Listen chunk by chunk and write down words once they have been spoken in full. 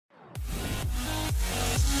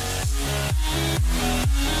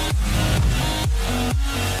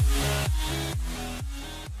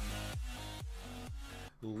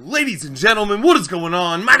Ladies and gentlemen, what is going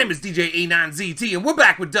on? My name is djanonzt, and we're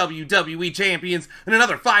back with WWE Champions and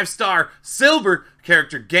another 5-star silver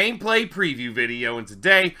character gameplay preview video. And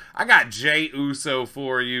today, I got Jey Uso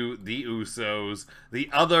for you, the Usos, the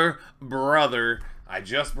other brother. I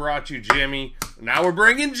just brought you Jimmy, now we're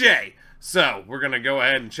bringing Jey. So, we're going to go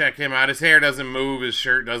ahead and check him out. His hair doesn't move, his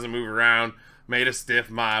shirt doesn't move around. Made a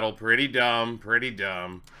stiff model, pretty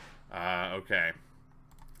dumb, okay.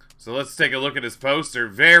 So let's take a look at his poster.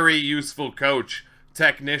 Very useful coach.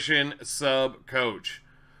 Technician sub coach.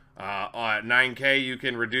 At 9K, you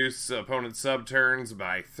can reduce opponent sub turns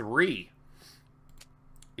by 3.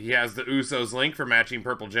 He has the Usos link for matching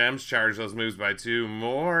purple gems. Charge those moves by 2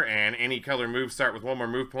 more. And any color moves start with 1 more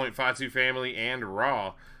move point. Fatu family and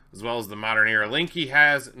Raw. As well as the modern era link. He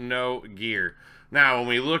has no gear. Now, when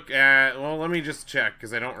we look at... Well, let me just check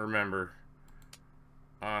because I don't remember.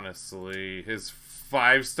 Honestly, his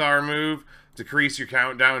 5-star move, decrease your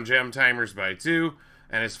countdown gem timers by 2,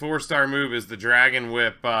 and his 4-star move is the Dragon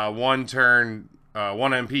Whip, 1 turn, 1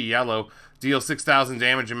 MP yellow, deal 6,000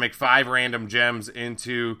 damage and make 5 random gems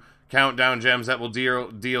into countdown gems that will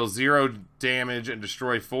deal 0 damage and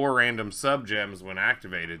destroy 4 random sub gems when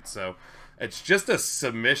activated. So it's just a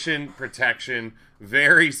submission protection,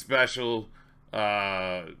 very special,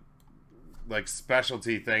 like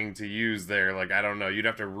specialty thing to use there. Like, I don't know, you'd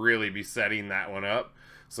have to really be setting that one up,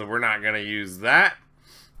 so we're not going to use that.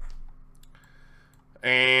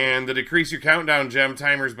 And the decrease your countdown gem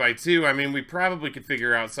timers by 2, I mean, we probably could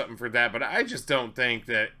figure out something for that, but I just don't think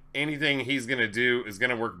that anything he's going to do is going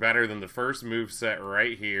to work better than the first move set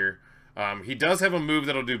right here. He does have a move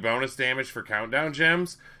that'll do bonus damage for countdown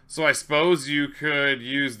gems, so I suppose you could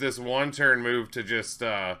use this 1-turn move to just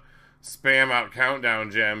spam out countdown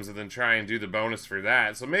gems and then try and do the bonus for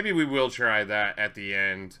that. So maybe we will try that at the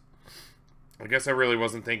end. I guess I really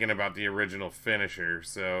wasn't thinking about the original finisher,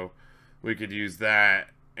 so we could use that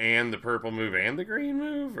and the purple move and the green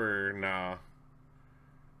move, or nah?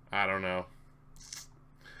 I don't know.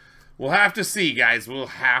 We'll have to see, guys. We'll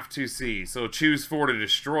have to see. So choose 4 to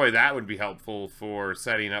destroy. That would be helpful for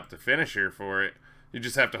setting up the finisher for it. You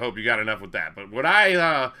just have to hope you got enough with that. But what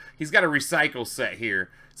he's got a recycle set here.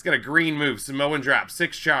 He's got a green move, Samoan drop,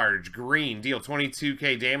 6 charge, green, deal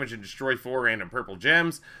 22k damage and destroy 4 random purple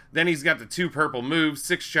gems. Then he's got the 2 purple moves,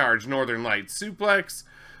 6 charge, Northern Lights suplex,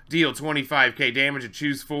 deal 25k damage and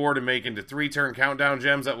choose 4 to make into 3-turn countdown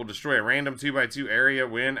gems that will destroy a random 2x2 area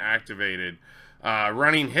when activated.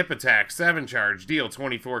 Running hip attack, 7 charge, deal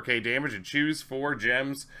 24k damage and choose 4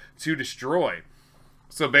 gems to destroy.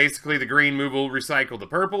 So basically the green move will recycle the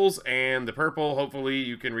purples, and the purple, hopefully,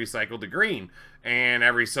 you can recycle the green. And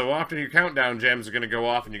every so often your countdown gems are going to go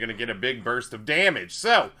off and you're going to get a big burst of damage.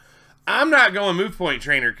 So, I'm not going move point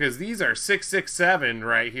trainer because these are 6, 6, 7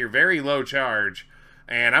 right here, very low charge.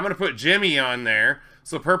 And I'm going to put Jimmy on there.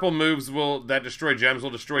 So purple moves that destroy gems will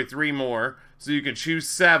destroy 3 more. So you can choose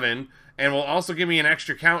 7, and will also give me an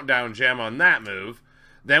extra countdown gem on that move.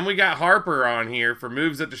 Then we got Harper on here for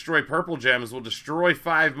moves that destroy purple gems will destroy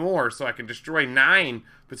 5 more, so I can destroy 9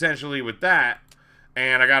 potentially with that.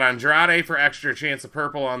 And I got Andrade for extra chance of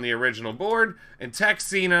purple on the original board, and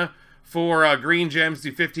Texina for green gems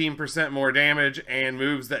do 15% more damage, and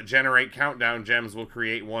moves that generate countdown gems will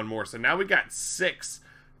create 1 more. So now we got 6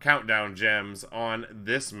 countdown gems on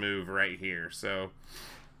this move right here. So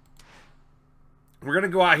we're going to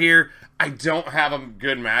go out here. I don't have a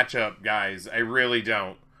good matchup, guys. I really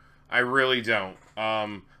don't.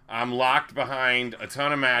 I'm locked behind a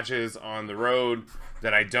ton of matches on the road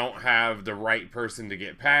that I don't have the right person to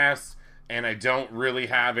get past, and I don't really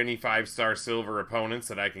have any 5-star silver opponents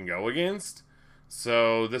that I can go against.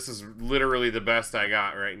 So this is literally the best I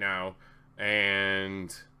got right now,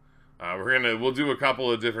 and we'll do a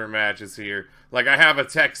couple of different matches here. Like, I have a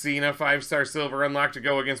Texina 5-star silver unlocked to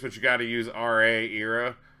go against, but you got to use RA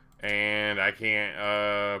era, and I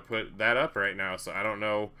can't put that up right now, so I don't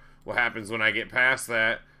know what happens when I get past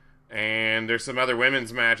that. And there's some other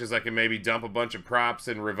women's matches I can maybe dump a bunch of props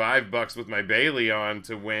and revive bucks with my Bailey on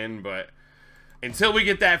to win, but until we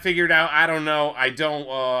get that figured out, I don't know.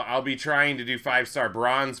 I'll be trying to do 5-star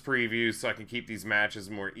bronze previews so I can keep these matches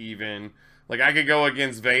more even. Like, I could go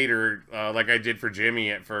against Vader like I did for Jimmy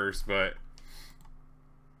at first, but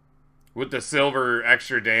with the silver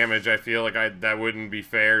extra damage, I feel like that wouldn't be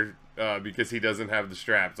fair because he doesn't have the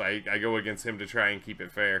straps. I go against him to try and keep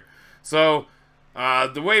it fair. So,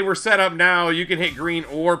 the way we're set up now, you can hit green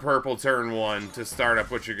or purple turn 1 to start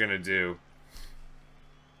up what you're going to do.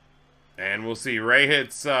 And we'll see. Ray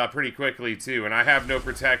hits pretty quickly, too. And I have no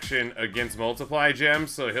protection against multiply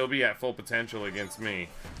gems, so he'll be at full potential against me.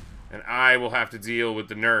 And I will have to deal with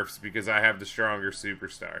the nerfs because I have the stronger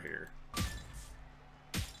superstar here.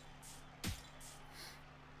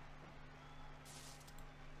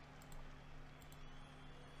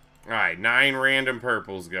 Alright, 9 random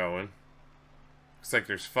purples going. Looks like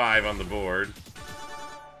there's 5 on the board.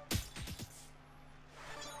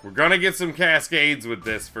 We're gonna get some cascades with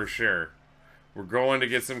this for sure. We're going to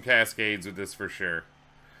get some cascades with this for sure.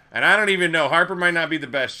 And I don't even know. Harper might not be the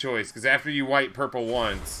best choice, because after you white purple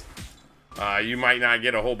once, you might not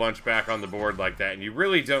get a whole bunch back on the board like that. And you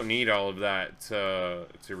really don't need all of that to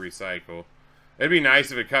recycle. It'd be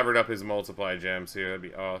nice if it covered up his multiply gems here. That'd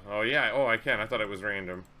be, oh yeah, oh I can. I thought it was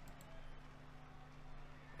random.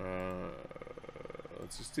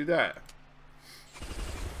 Let's just do that.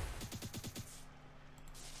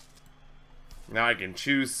 Now I can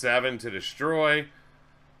choose 7 to destroy.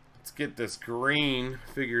 Let's get this green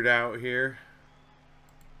figured out here.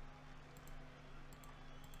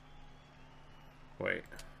 Wait.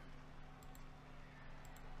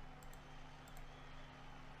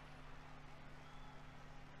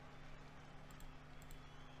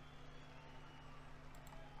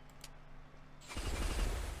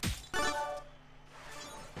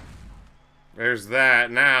 There's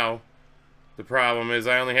that. Now, the problem is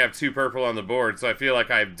I only have 2 purple on the board, so I feel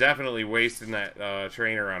like I've definitely wasted that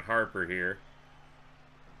trainer on Harper here.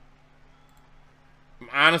 I'm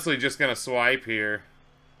honestly just going to swipe here,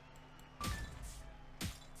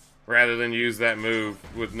 rather than use that move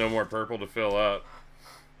with no more purple to fill up.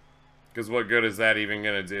 Because what good is that even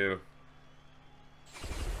going to do?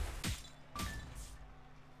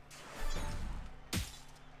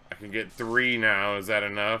 I can get 3 now. Is that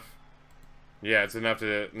enough? Yeah, it's enough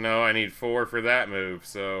to... No, I need 4 for that move,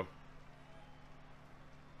 so...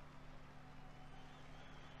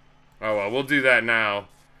 Oh, well, we'll do that now.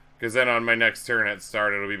 Because then on my next turn at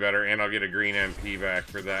start, it'll be better. And I'll get a green MP back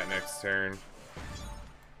for that next turn.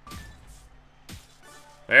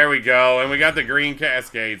 There we go. And we got the green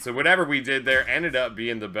cascade. So whatever we did there ended up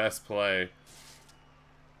being the best play.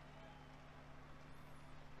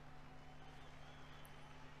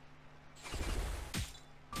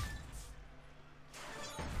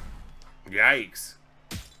 Yikes.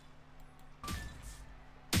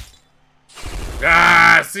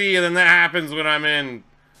 Ah, see, and then that happens when I'm in.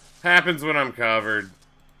 Happens when I'm covered.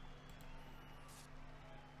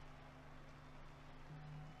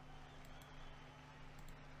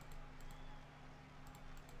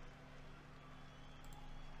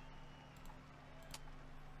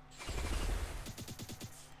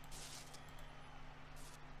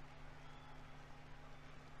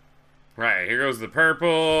 Right, here goes the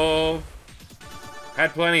purple.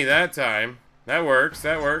 Had plenty that time. That works,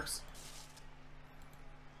 that works.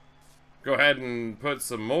 Go ahead and put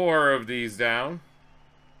some more of these down.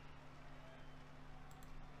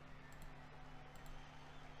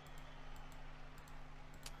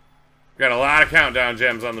 Got a lot of countdown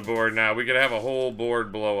gems on the board now. We could have a whole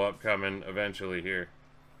board blow up coming eventually here.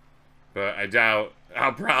 But I doubt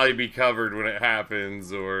I'll probably be covered when it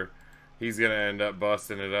happens, or he's gonna end up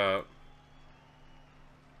busting it up.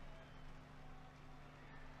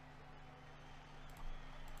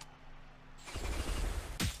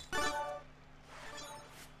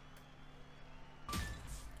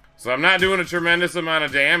 So I'm not doing a tremendous amount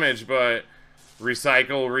of damage, but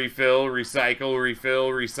recycle, refill, recycle, refill,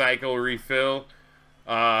 recycle, refill.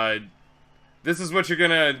 This is what you're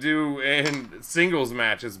gonna do in singles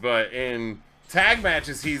matches, but in tag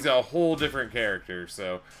matches, he's a whole different character.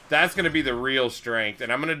 So that's gonna be the real strength,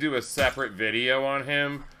 and I'm gonna do a separate video on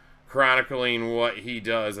him, chronicling what he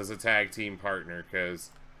does as a tag team partner,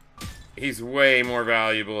 because he's way more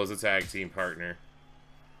valuable as a tag team partner.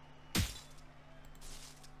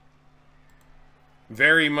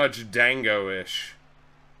 Very much Dango-ish.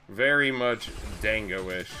 Very much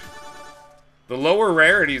Dango-ish. The lower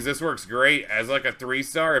rarities, this works great as like a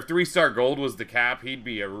 3-star. If 3-star gold was the cap, he'd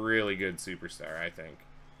be a really good superstar, I think.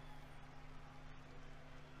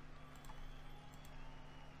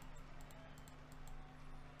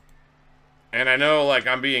 And I know, like,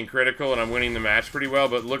 I'm being critical and I'm winning the match pretty well,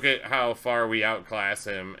 but look at how far we outclass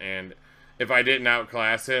him, and if I didn't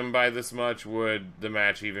outclass him by this much, would the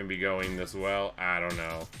match even be going this well? I don't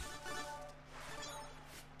know.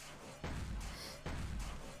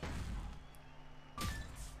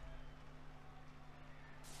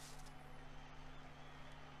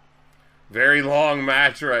 Very long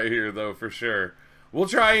match right here, though, for sure. We'll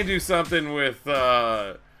try and do something with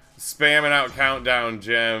spamming out countdown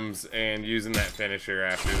gems and using that finisher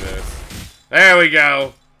after this. There we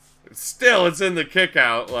go. Still, it's in the kick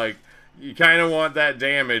out, like... You kind of want that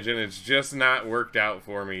damage, and it's just not worked out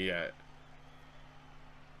for me yet.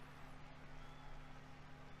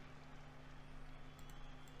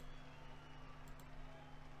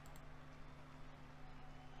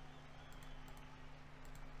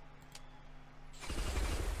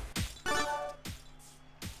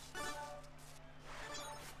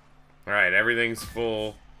 Everything's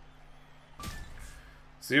full.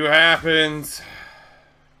 See what happens.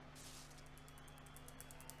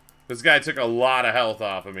 This guy took a lot of health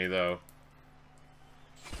off of me, though.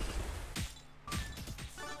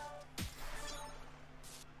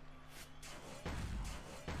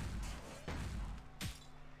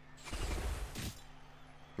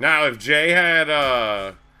 Now, if Jey had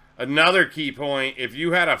another key point, if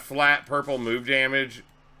you had a flat purple move damage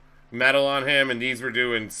medal on him, and these were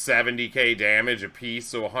doing 70k damage a piece,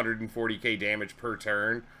 so 140k damage per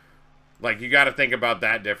turn, like, you got to think about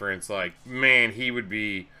that difference. Like, man, he would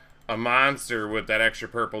be a monster with that extra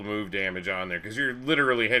purple move damage on there, because you're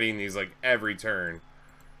literally hitting these, like, every turn.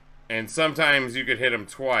 And sometimes you could hit him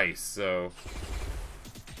twice, so...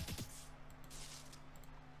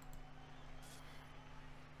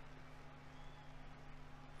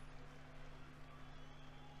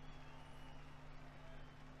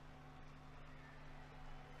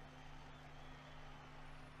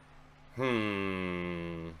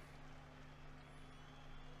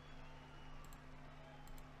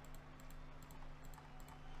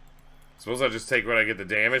 Suppose I'll just take what I get the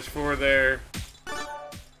damage for there.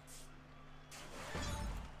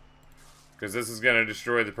 Because this is going to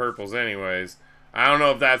destroy the purples anyways. I don't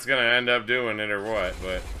know if that's going to end up doing it or what,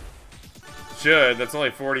 but... It should. That's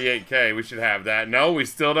only 48k. We should have that. No, we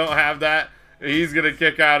still don't have that. He's going to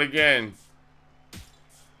kick out again.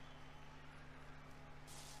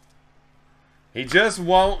 He just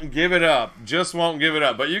won't give it up. Just won't give it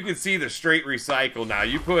up. But you can see the straight recycle now.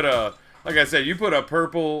 You put a... Like I said, you put a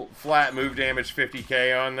purple flat move damage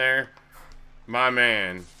 50k on there. My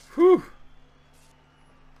man. Whew.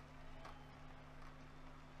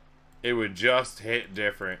 It would just hit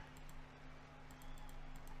different.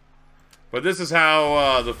 But this is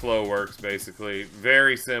how the flow works, basically.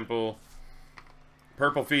 Very simple.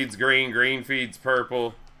 Purple feeds green, green feeds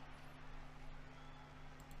purple.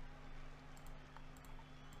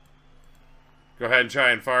 Go ahead and try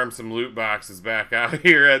and farm some loot boxes back out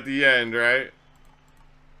here at the end, right?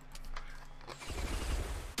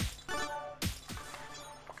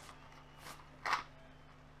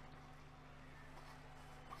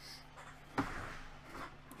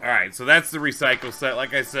 Alright, so that's the recycle set.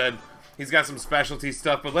 Like I said, he's got some specialty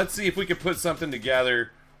stuff, but let's see if we can put something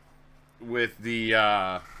together with the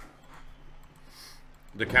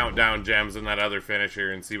countdown gems and that other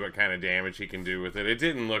finisher and see what kind of damage he can do with it. It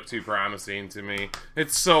didn't look too promising to me.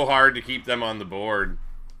 It's so hard to keep them on the board.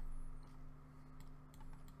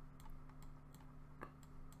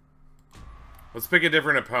 Let's pick a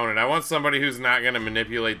different opponent. I want somebody who's not going to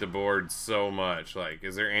manipulate the board so much. Like,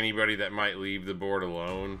 is there anybody that might leave the board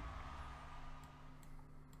alone?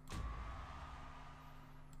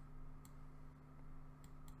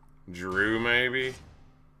 Drew, maybe?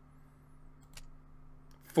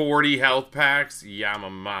 40 health packs? Yama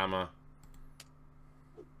mama.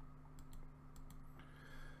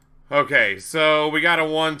 Okay, so we got a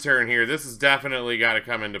one turn here. This has definitely got to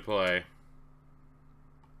come into play.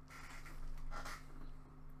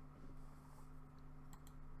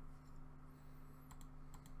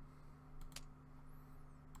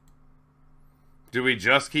 Do we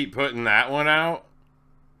just keep putting that one out?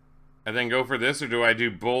 And then go for this? Or do I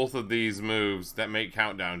do both of these moves that make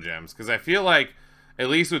countdown gems? Because I feel like, at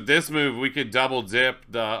least with this move, we could double dip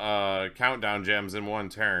the countdown gems in one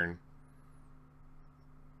turn.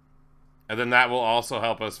 And then that will also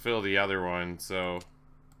help us fill the other one, so...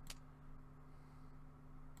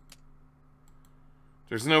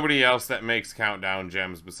 There's nobody else that makes countdown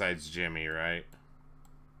gems besides Jimmy, right?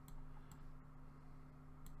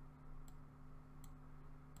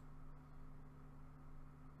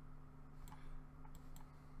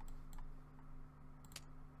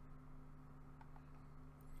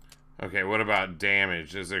 Okay, what about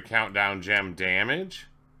damage? Is there countdown gem damage?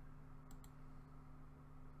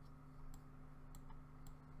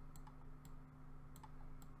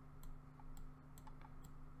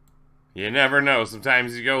 You never know.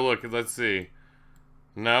 Sometimes you go look and let's see.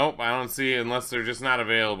 Nope, I don't see it unless they're just not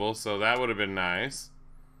available, so that would have been nice.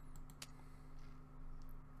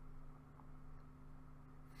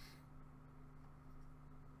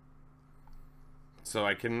 So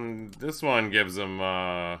I can... This one gives them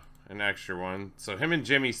an extra one. So him and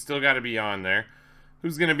Jimmy still got to be on there.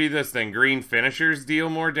 Who's going to be this thing? Green finishers deal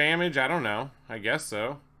more damage? I don't know. I guess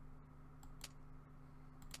so.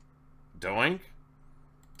 Doink?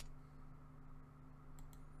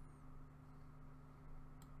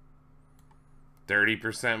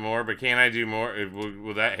 %30 more, but can I do more?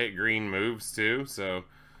 Will that hit green moves too? So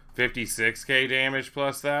 56k damage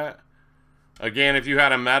plus that. Again, if you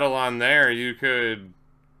had a medal on there, you could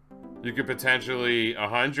You could potentially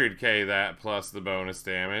 100k that plus the bonus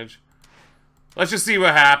damage. Let's just see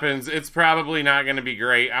what happens. It's probably not going to be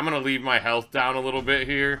great. I'm going to leave my health down a little bit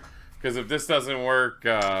here. Because if this doesn't work,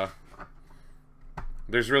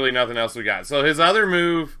 there's really nothing else we got. So his other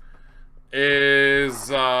move is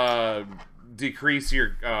decrease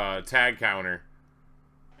your tag counter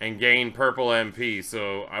and gain purple MP.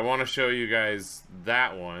 So I want to show you guys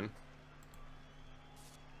that one.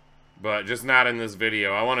 But just not in this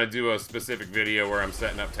video. I want to do a specific video where I'm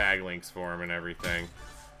setting up tag links for him and everything.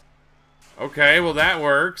 Okay, well that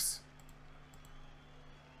works.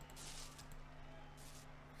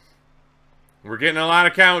 We're getting a lot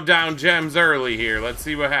of countdown gems early here. Let's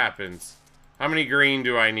see what happens. How many green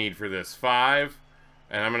do I need for this? 5.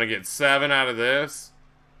 And I'm going to get 7 out of this.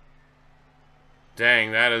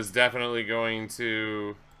 Dang, that is definitely going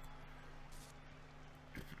to...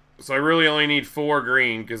 So I really only need 4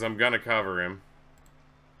 green because I'm going to cover him.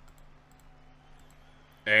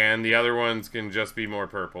 And the other ones can just be more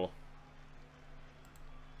purple.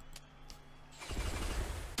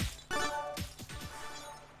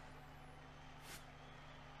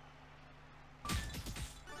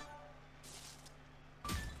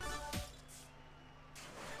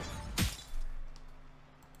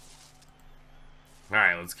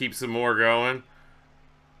 Alright, let's keep some more going.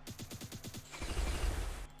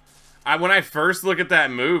 When I first look at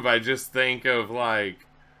that move, I just think of, like,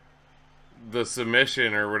 the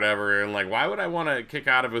submission or whatever. And, like, why would I want to kick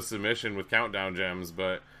out of a submission with countdown gems?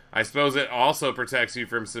 But I suppose it also protects you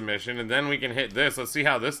from submission. And then we can hit this. Let's see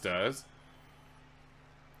how this does.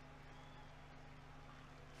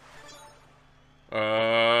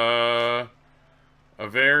 A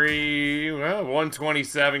very, well,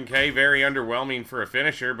 127k, very underwhelming for a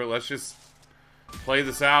finisher, but let's just play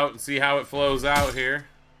this out and see how it flows out here.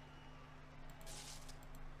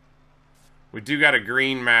 We do got a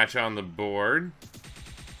green match on the board.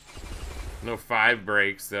 No 5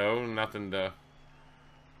 breaks, though. Nothing to...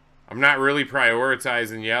 I'm not really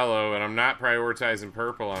prioritizing yellow, and I'm not prioritizing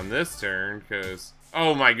purple on this turn, because...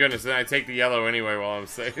 Oh my goodness, then I take the yellow anyway while I'm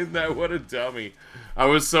saying that. What a dummy. I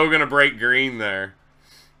was so gonna break green there.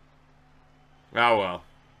 Oh well.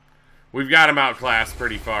 We've got him outclassed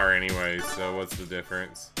pretty far anyway, so what's the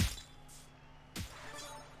difference?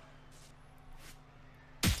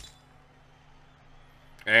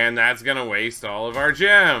 And that's gonna waste all of our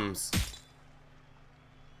gems.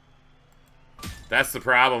 That's the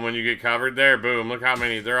problem when you get covered there. Boom, look how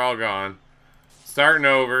many, they're all gone. Starting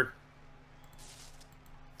over.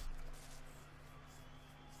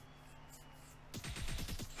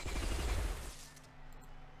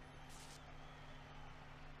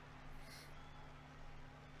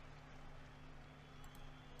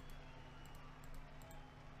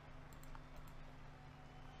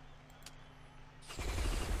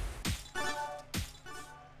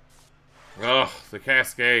 Oh, the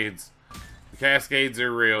cascades. The cascades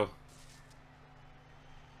are real.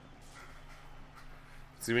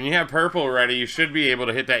 See, when you have purple ready, you should be able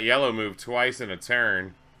to hit that yellow move twice in a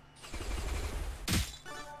turn.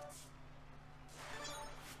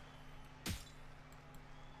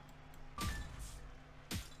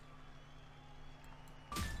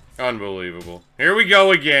 Unbelievable. Here we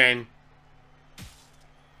go again.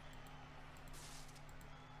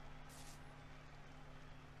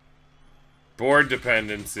 Board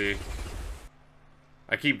dependency.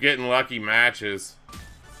 I keep getting lucky matches.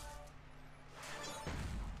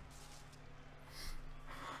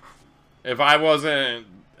 If I wasn't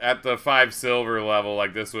at the 5 silver level,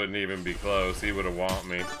 like, this wouldn't even be close. He would have want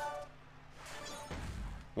me.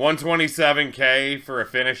 127k for a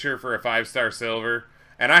finisher for a 5-star silver.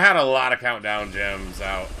 And I had a lot of countdown gems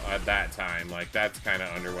out at that time. Like, that's kind of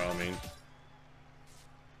underwhelming.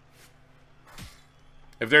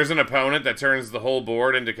 If there's an opponent that turns the whole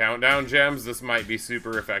board into countdown gems, this might be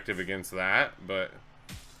super effective against that, but...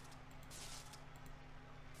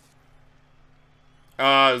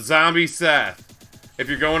 Zombie Seth. If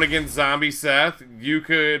you're going against Zombie Seth, you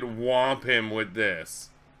could womp him with this.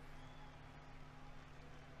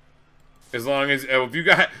 As long as... if you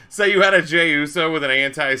got... Say you had a Jey Uso with an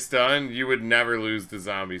anti-stun, you would never lose to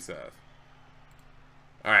Zombie Seth.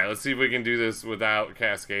 Alright, let's see if we can do this without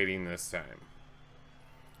cascading this time.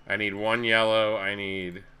 I need 1 yellow. I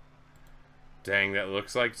need... Dang, that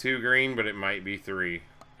looks like 2 green, but it might be 3.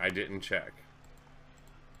 I didn't check.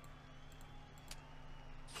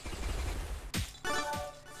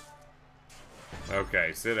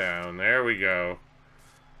 Okay, sit down. There we go.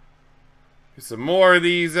 Get some more of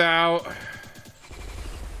these out.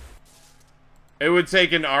 It would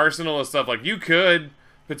take an arsenal of stuff. Like, you could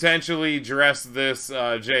potentially dress this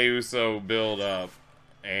Jey Uso build up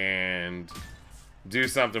and do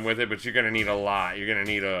something with it, but you're gonna need a lot. You're gonna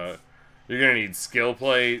need skill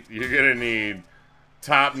plate, you're gonna need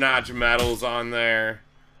top-notch medals on there,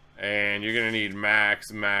 and you're gonna need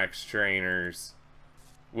max trainers.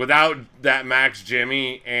 Without that Max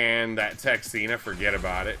Jimmy and that Tech Cena, forget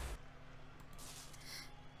about it.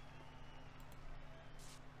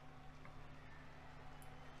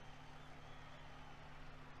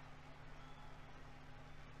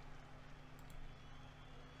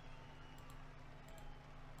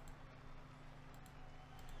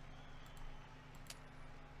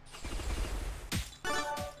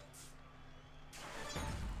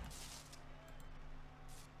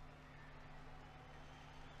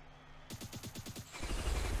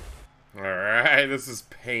 Alright, this is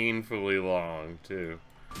painfully long, too.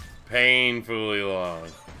 Painfully long.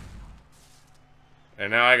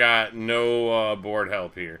 And now I got no board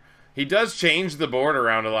help here. He does change the board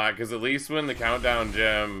around a lot, because at least when the countdown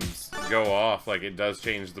gems go off, like, it does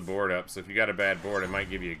change the board up. So if you got a bad board, it might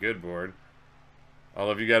give you a good board.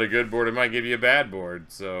 Although if you got a good board, it might give you a bad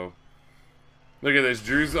board, so... Look at this,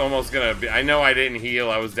 Drew's almost gonna be... I know I didn't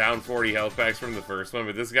heal, I was down 40 health packs from the first one,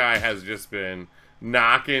 but this guy has just been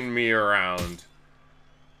knocking me around.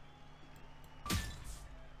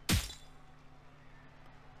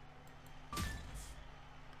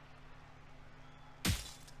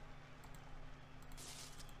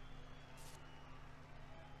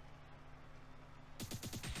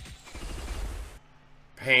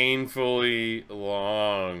 Painfully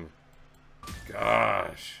long.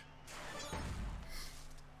 Gosh.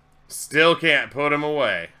 Still can't put him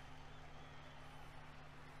away.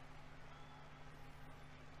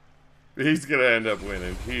 He's gonna end up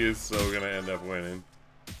winning. He is so gonna end up winning.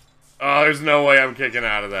 Oh, there's no way I'm kicking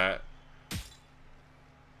out of that.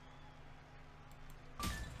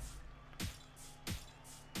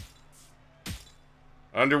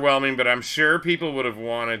 Underwhelming, but I'm sure people would have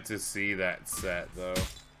wanted to see that set, though.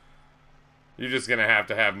 You're just gonna have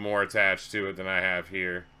to have more attached to it than I have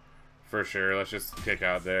here. For sure. Let's just kick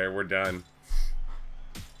out there. We're done.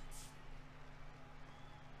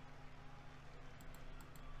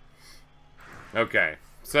 Okay,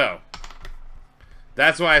 so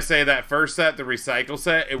that's why I say that first set, the recycle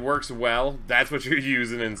set, it works well. That's what you're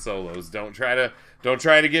using in solos. Don't try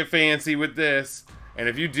to get fancy with this. And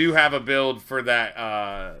if you do have a build for that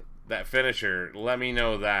that finisher, let me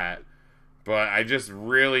know that. But I just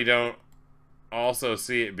really don't also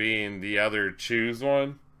see it being the other choose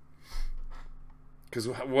one. Because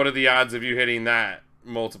what are the odds of you hitting that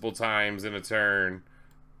multiple times in a turn?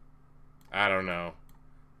 I don't know.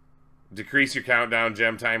 Decrease your countdown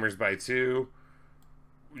gem timers by 2.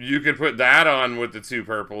 You could put that on with the 2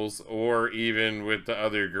 purples, or even with the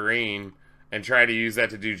other green, and try to use that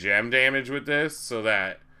to do gem damage with this, so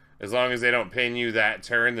that as long as they don't pin you that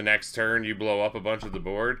turn, the next turn you blow up a bunch of the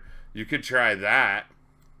board. You could try that.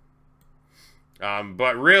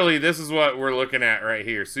 But really, this is what we're looking at right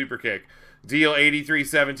here. Super kick. Deal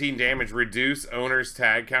 83-17 damage. Reduce owner's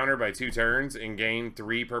tag counter by 2 turns and gain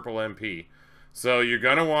 3 purple MP. So you're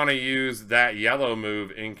going to want to use that yellow move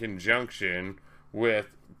in conjunction with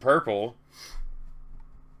purple.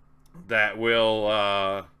 That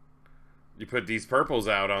will, you put these purples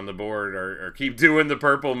out on the board, or keep doing the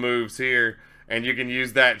purple moves here. And you can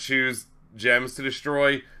use that choose gems to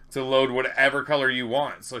destroy to load whatever color you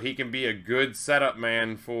want. So he can be a good setup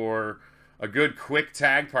man for a good quick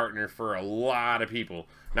tag partner for a lot of people.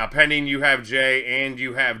 Now, pending you have Jay and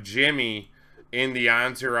you have Jimmy in the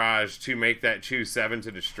entourage to make that choose 7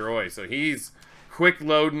 to destroy. So he's quick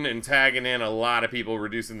loading and tagging in a lot of people,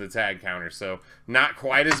 reducing the tag counter. So not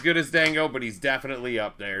quite as good as Dango, but he's definitely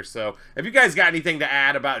up there. So if you guys got anything to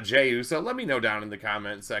add about Jey Uso, let me know down in the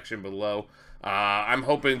comment section below. I'm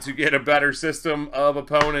hoping to get a better system of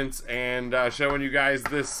opponents and showing you guys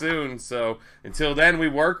this soon. So until then, we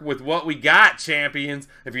work with what we got, champions.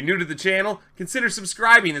 If you're new to the channel, consider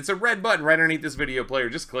subscribing. It's a red button right underneath this video player.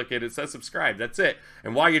 Just click it. It says subscribe. That's it.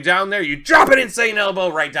 And while you're down there, you drop an insane elbow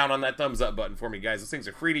right down on that thumbs up button for me, guys. Those things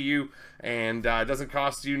are free to you, and it doesn't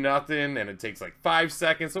cost you nothing, and it takes like 5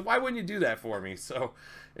 seconds. So why wouldn't you do that for me? So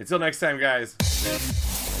until next time, guys.